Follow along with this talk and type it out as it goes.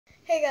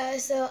Hey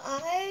guys, so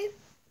I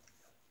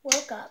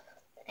woke up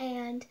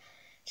and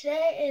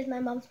today is my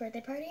mom's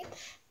birthday party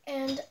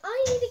and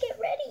I need to get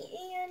ready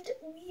and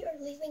we are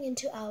leaving in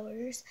 2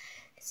 hours.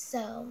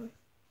 So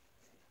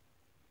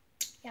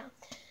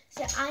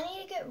I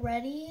need to get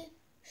ready.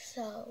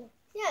 So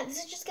yeah, this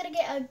is just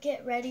gonna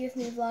get ready with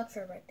me vlog for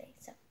her birthday.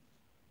 So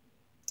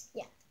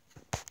yeah.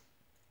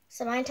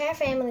 So my entire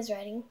family's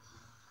ready.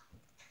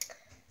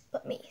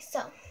 But me.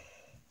 So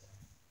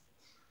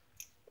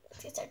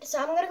let's get started. So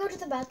I'm gonna go to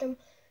the bathroom,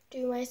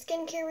 do my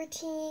skincare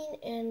routine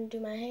and do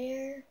my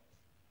hair.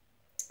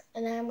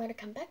 And then I'm going to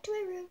come back to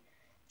my room,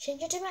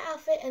 change into my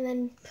outfit, and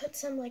then put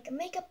some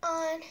makeup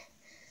on.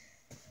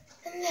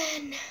 And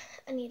then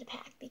I need to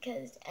pack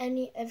because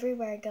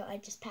everywhere I go, I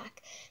just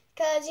pack.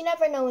 Because you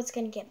never know what's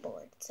going to get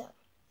bored. So,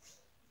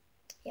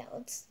 yeah,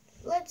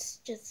 let's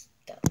just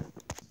go.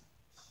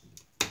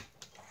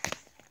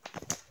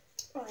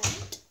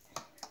 Alright.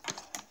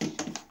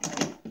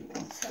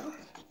 So,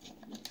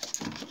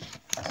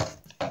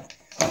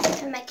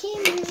 and my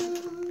camera.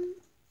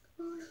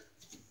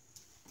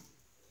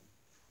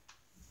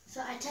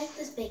 So I take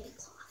this baby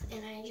cloth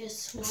and I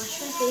just wash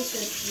my face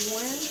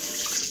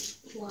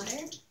with warm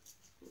water.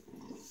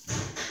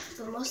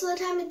 So most of the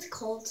time it's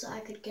cold, so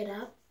I could get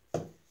up.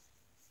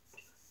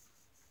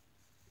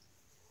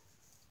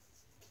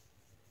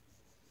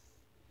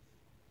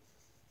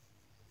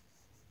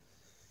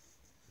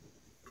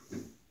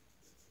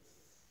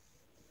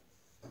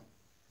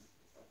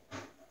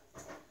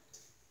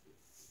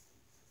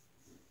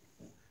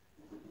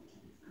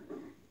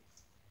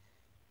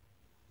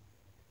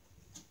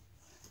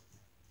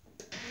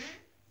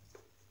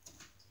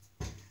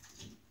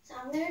 So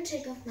I'm gonna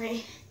take off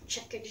my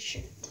checkered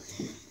shirt.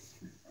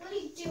 What are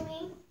you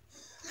doing?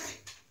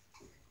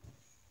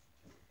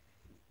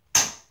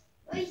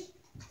 Oi.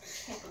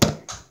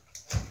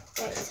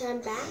 Right, so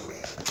I'm back.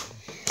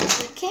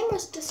 My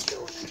camera's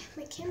destroyed.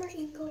 My camera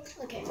eagle.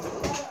 Okay.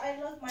 I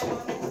look my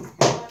mom.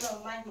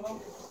 My mom.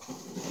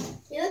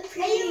 You look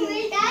pretty. I didn't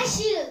wear that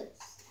shoes.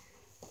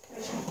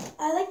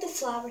 I like the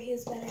flower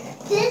hues better.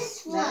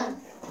 This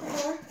one.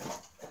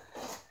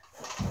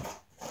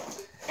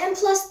 And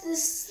plus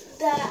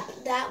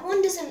that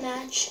one doesn't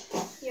match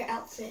your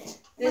outfit.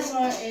 This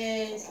one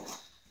is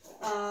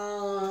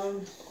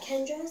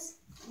Kendra's?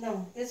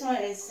 no. This one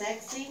is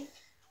sexy,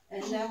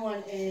 and that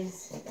one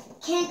is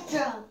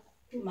Kendra.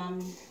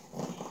 mommy.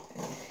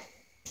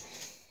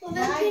 Well,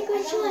 then pick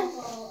which one.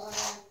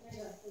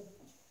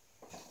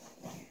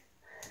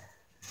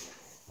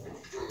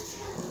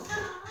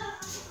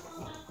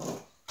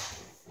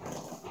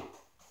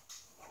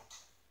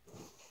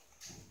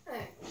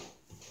 Alright.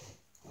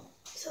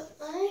 So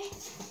I'm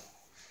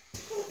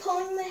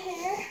pulling my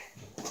hair.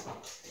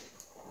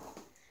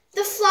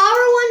 The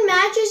flower one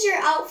matches your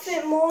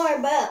outfit more,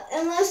 but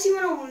unless you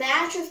want to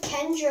match with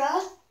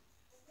Kendra.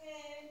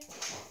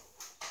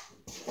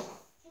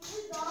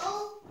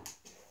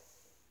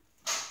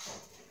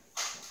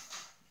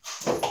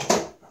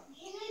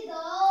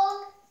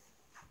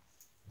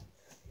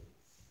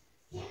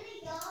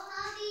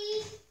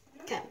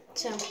 Okay,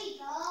 so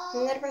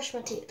I'm gonna brush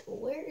my teeth.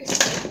 Where's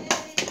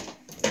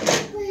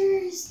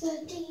the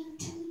damn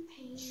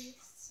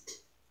toothpaste?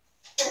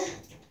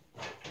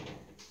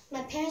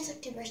 My parents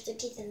like to brush their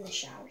teeth in the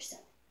shower, so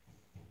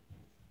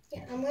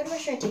yeah, I'm gonna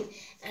brush my teeth,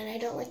 and I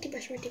don't like to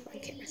brush my teeth on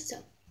camera, so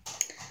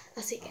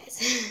I'll see you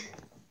guys.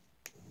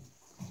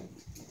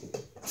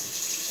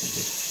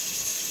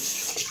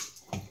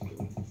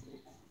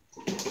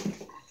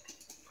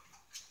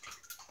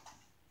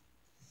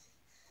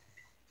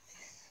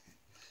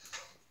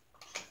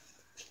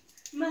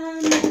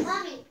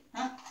 Mommy.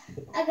 Huh?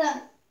 I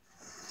got.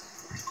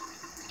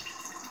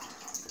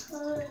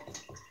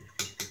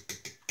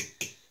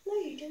 What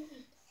are you doing?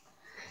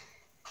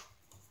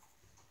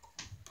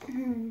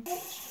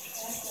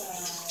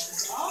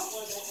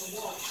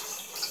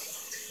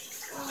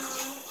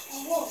 A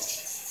wolf.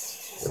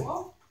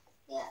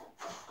 Yeah.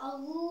 A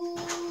wolf.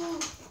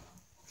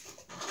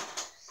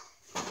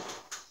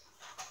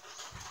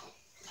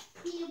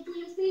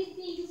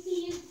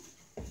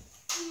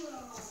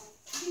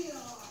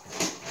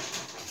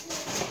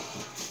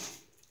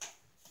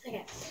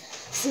 Okay,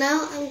 so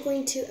now I'm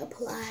going to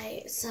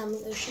apply some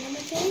lotion on my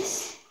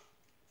face.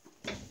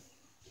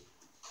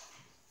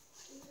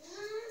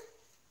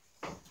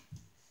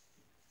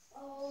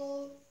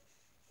 Oh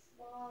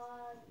my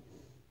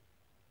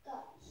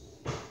gosh.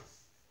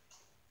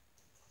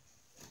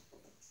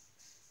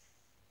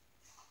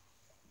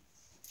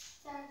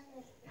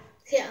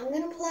 So yeah, I'm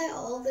gonna apply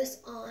all of this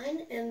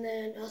on, and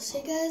then I'll see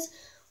you guys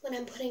when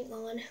I'm putting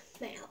on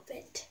my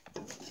outfit.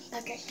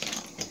 Okay,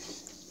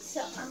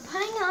 so I'm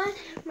putting on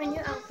my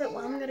new outfit.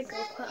 Well, I'm gonna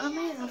go put on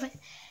my outfit.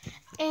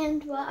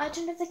 And while I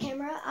turned off the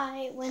camera,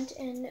 I went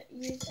and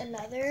used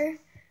another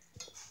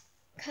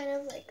kind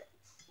of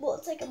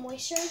it's like a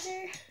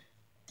moisturizer.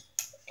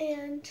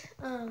 And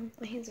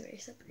my hands are very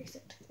slippery, so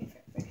it took me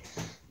forever.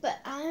 But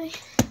I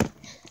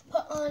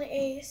put on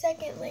a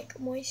second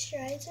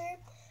moisturizer.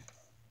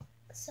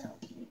 So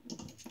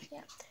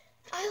yeah,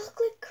 I look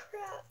like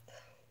crap.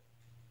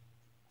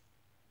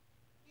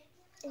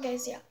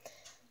 guys, yeah.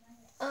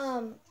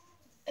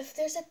 If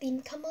there's a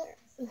theme color,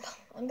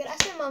 I'm gonna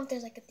ask my mom if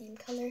there's like a theme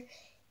color,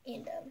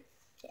 and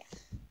yeah.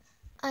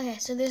 Okay,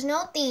 so there's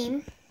no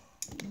theme,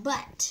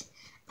 but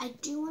I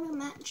do want to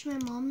match my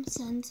mom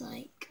since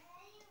like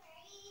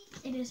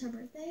it is her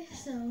birthday,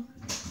 so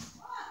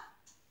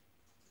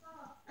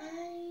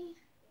I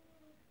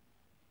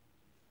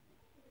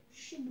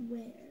should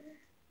wear.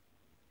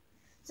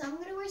 So I'm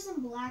gonna wear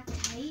some black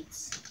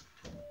tights.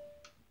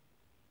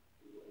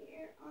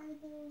 Where are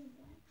those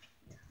black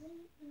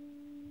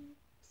tights?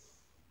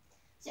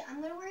 So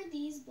I'm gonna wear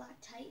these black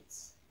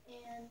tights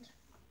and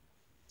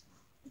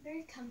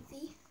very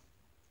comfy.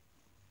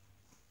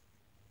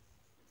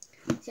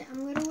 So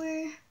I'm gonna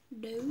wear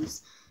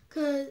those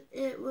because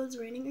it was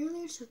raining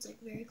earlier, so it's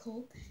like very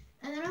cold.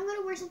 And then I'm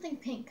gonna wear something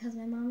pink because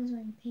my mom is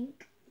wearing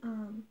pink.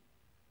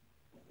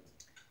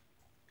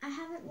 I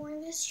haven't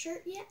worn this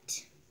shirt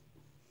yet.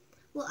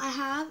 Well, I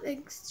have.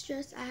 It's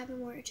just I haven't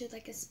worn it to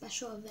like a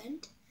special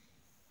event,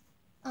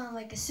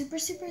 like a super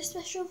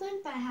special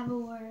event. But I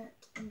haven't worn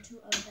it into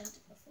an event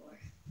before.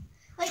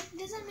 Like,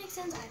 does that make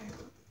sense? I don't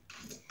know.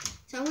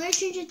 So I'm gonna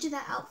change it to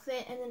that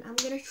outfit, and then I'm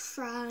gonna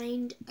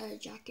find a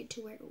jacket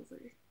to wear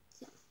over.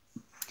 So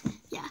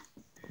yeah.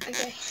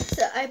 Okay.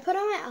 So I put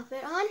on my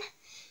outfit on,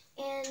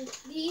 and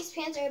these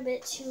pants are a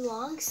bit too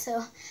long,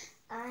 so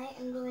I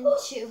am going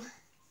to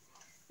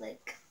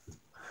like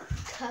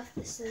cuff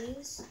the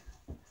sleeves.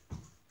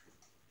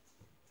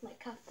 Like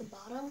cuff the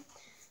bottom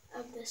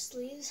of the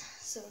sleeves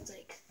so it's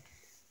like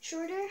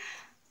shorter,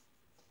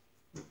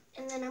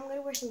 and then I'm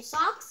gonna wear some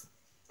socks.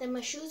 Then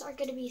my shoes are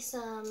gonna be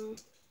some,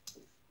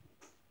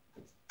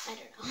 I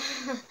don't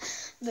know.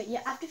 But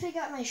yeah, I have to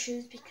figure out my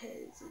shoes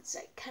because it's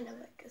like kind of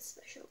like a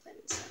special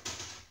event. So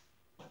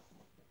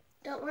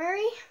don't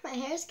worry, my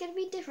hair is gonna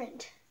be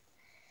different.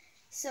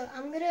 So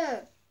I'm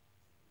gonna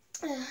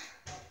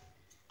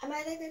I'm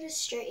either gonna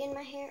straighten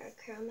my hair or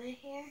curl my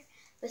hair.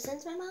 But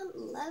since my mom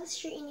loves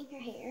straightening her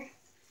hair,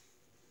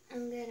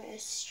 I'm gonna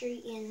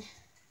straighten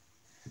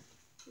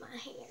my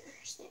hair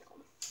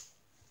still.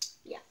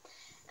 Yeah.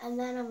 And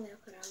then I'm gonna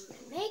put on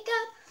my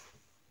makeup,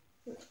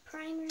 my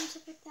primer and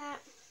stuff like that.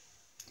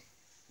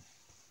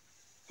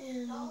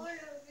 And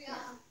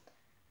yeah.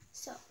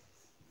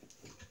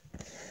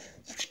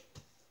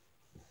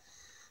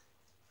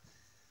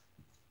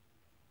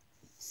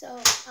 So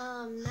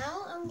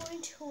now I'm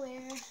going to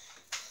wear,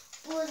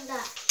 What was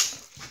that?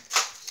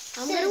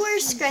 I'm going to wear a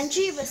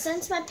scrunchie, but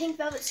since my pink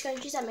velvet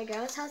scrunchie's at my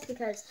grandma's house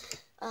because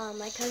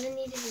my cousin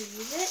needed to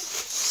use it,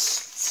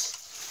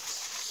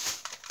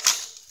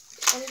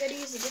 I'm going to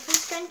use a different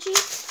scrunchie.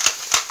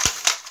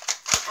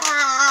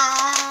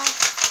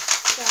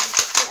 So,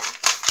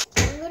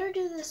 yeah. I'm going to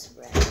do this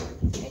red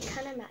one. It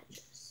kind of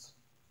matches.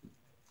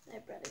 My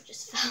brother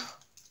just fell.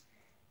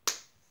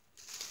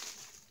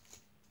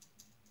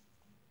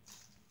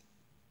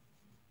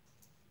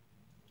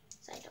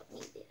 So I don't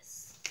need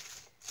this.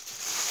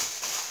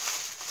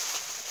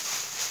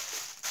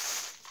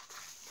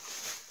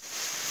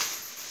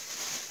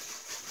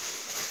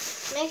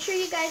 Make sure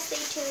you guys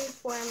stay tuned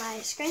for my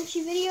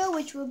scrunchie video,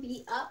 which will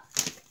be up.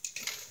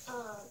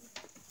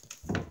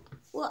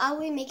 Well, I'll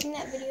be making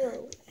that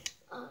video,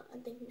 I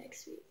think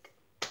next week.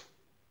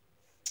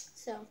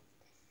 So,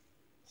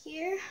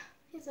 here's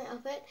my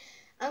outfit.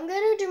 I'm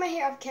gonna do my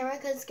hair off camera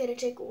because it's gonna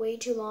take way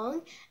too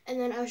long, and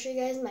then I'll show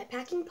you guys my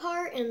packing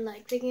part and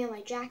like picking out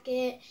my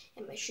jacket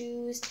and my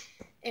shoes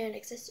and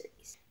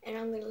accessories. And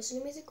I'm gonna listen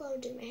to music while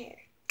I'm doing my hair.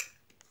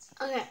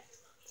 Okay,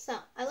 so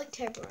I look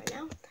terrible right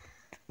now.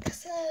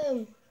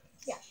 So,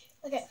 yeah.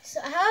 Okay, so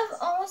I have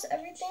almost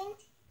everything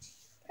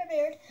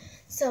prepared.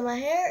 So my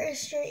hair is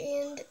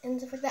straightened and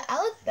stuff like that.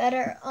 I look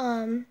better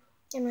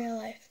in real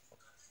life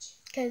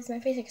because my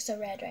face is so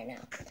red right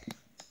now.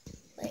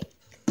 Like,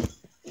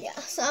 yeah.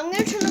 So I'm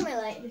gonna turn on my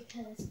light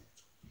because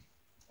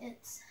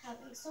it's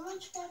having so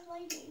much bad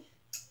lighting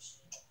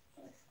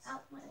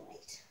without my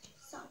light.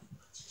 So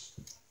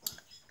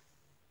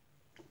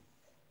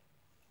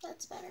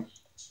that's better.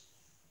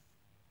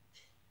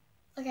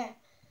 Okay.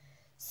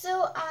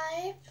 So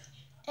I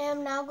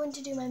am now going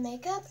to do my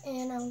makeup,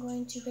 and I'm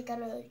going to pick out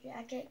a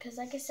jacket because,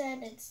 like I said,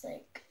 it's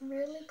like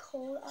really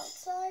cold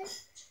outside.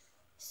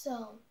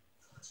 So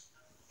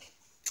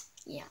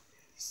yeah,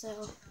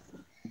 so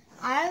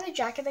I have a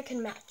jacket that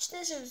can match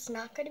this. It's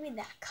not going to be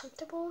that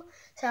comfortable,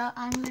 so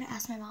I'm going to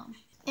ask my mom.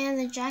 And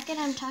the jacket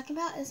I'm talking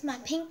about is my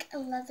pink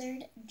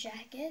leathered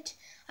jacket.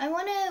 I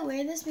want to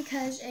wear this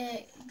because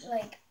it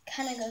like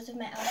kind of goes with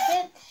my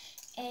outfit,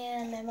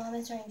 and my mom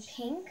is wearing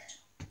pink.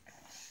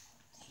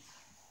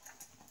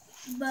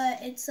 But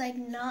it's like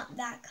not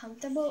that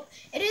comfortable.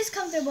 It is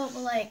comfortable,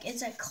 but like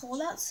it's like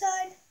cold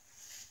outside.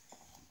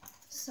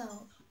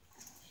 So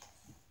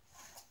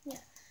yeah.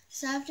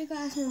 So I have to go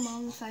ask my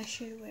mom if I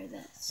should wear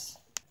this.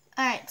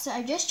 Alright, so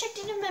I just checked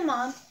in with my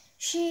mom.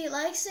 She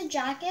likes the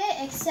jacket,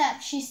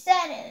 except she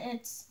said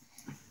it's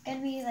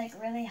gonna be like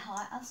really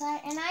hot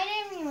outside. And I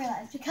didn't even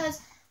realize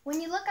because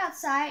when you look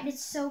outside,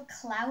 it's so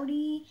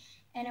cloudy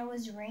and it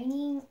was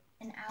raining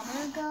an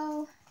hour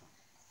ago.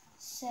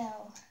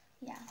 So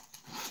yeah.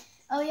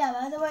 Oh yeah,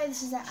 by the way,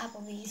 this is at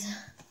Applebee's.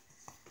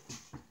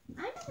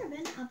 I've never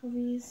been to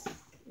Applebee's,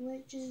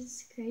 which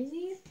is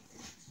crazy.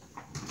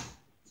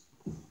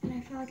 And I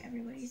feel like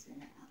everybody's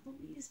been at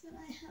Applebee's, but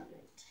I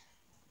haven't.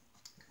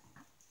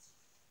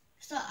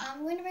 So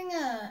I'm going to bring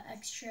a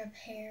extra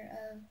pair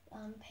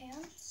of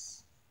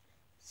pants.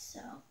 So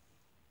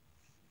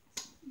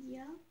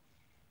yeah.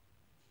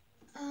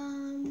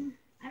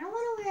 I don't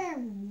want to wear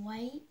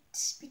white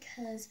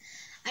because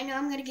I know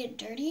I'm gonna get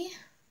dirty.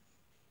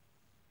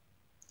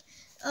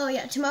 Oh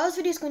yeah, tomorrow's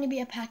video is going to be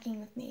a packing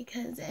with me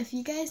because if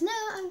you guys know,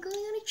 I'm going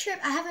on a trip.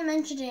 I haven't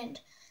mentioned it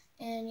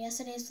in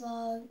yesterday's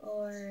vlog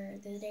or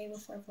the day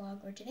before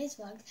vlog or today's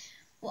vlog.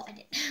 Well, I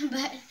did,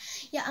 but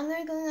yeah, I'm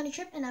going to go on a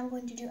trip and I'm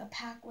going to do a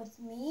pack with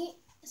me.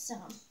 So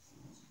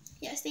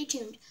yeah, stay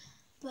tuned.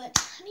 But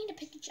I need to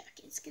pick a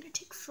jacket. It's going to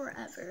take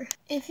forever.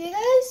 If you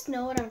guys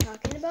know what I'm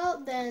talking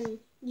about, then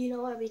you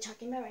know what I'll be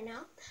talking about right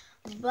now.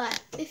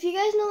 But if you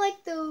guys know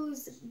like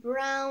those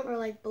brown or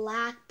like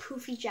black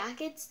poofy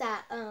jackets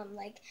that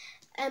like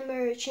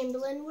Emma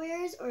Chamberlain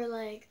wears or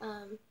like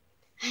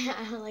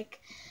like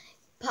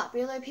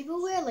popular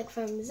people wear, like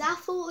from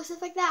Zaful or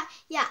stuff like that.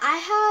 Yeah, I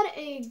had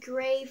a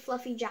gray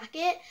fluffy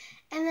jacket,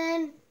 and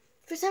then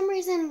for some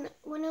reason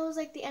when it was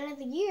like the end of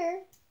the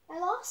year, I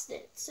lost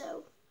it.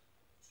 So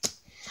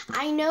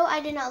I know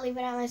I did not leave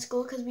it at my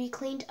school because we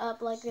cleaned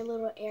up like the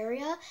little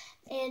area,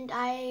 and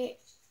I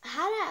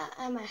had it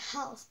at my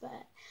house,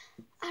 but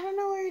I don't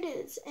know where it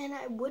is, and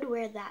I would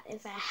wear that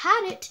if I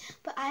had it,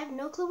 but I have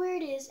no clue where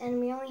it is, and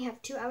we only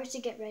have 2 hours to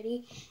get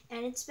ready,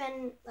 and it's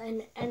been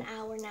an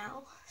hour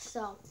now.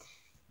 So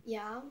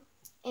yeah,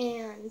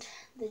 and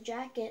the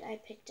jacket I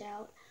picked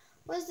out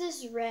was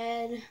this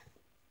red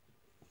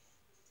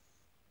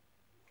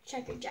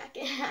checkered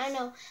jacket. I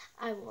know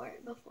I wore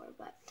it before,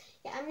 but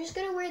yeah, I'm just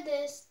gonna wear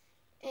this,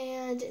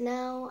 and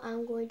now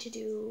I'm going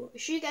to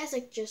show you guys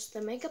like just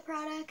the makeup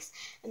products,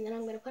 and then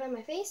I'm gonna put on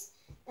my face,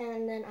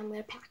 and then I'm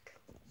gonna pack.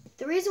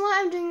 The reason why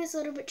I'm doing this a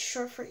little bit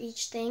short for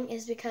each thing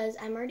is because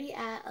I'm already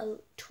at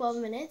 12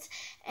 minutes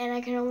and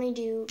I can only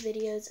do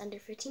videos under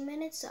 15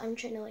 minutes, so I'm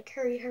trying to like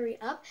hurry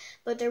up,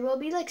 but there will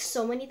be like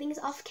so many things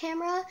off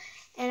camera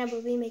and I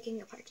will be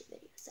making a part 2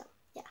 video. So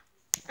yeah,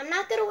 I'm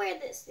not gonna wear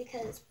this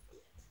because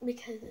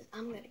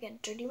I'm gonna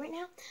get dirty right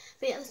now,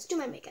 but yeah, let's do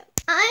my makeup.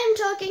 I'm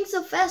talking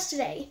so fast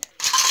today.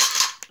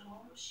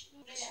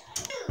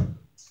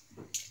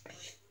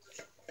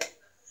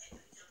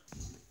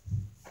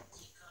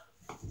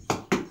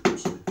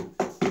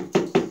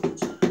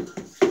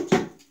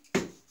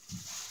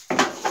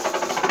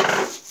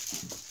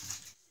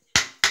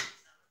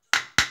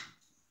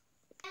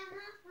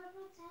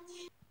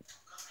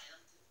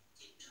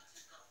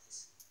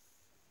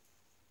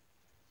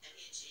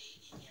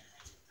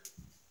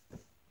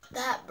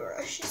 That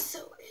brush is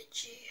so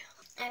itchy.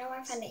 I don't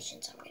wear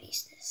foundation, so I'm gonna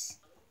use this.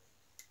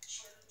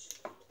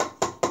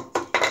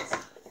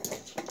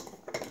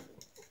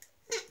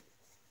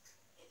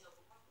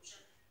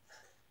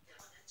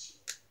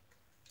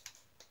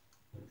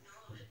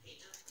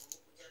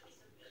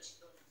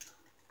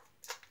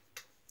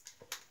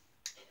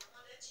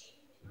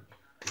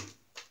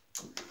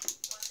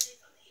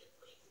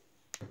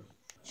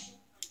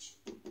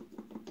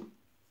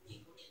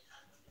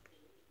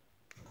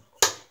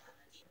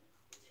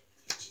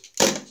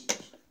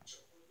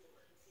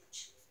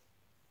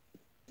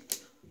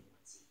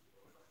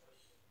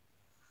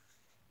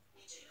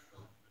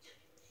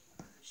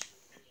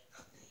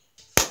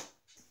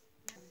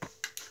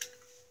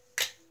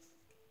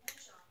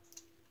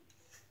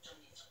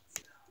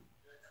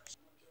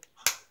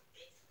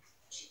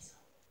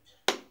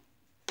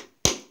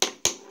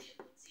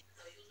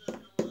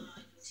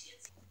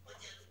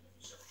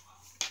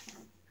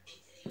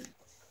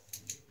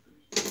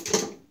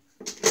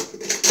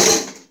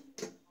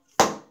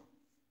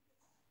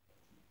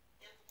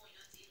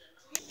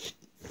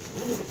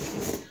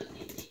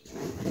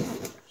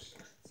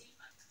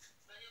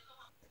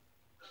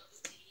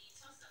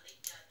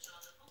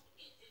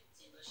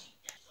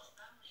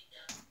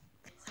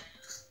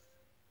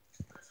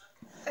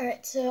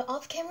 Alright, so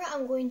off camera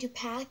I'm going to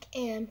pack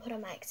and put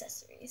on my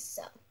accessories,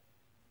 so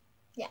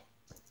yeah.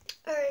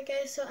 Alright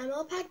guys, so I'm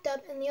all packed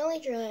up and the only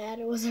jewelry I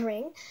added was a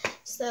ring.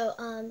 So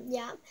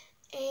yeah,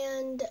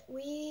 and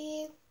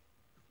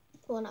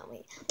well not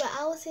we, but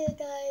I will see you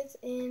guys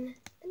in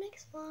the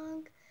next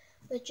vlog,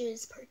 which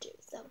is part 2,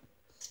 so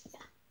yeah,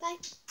 bye.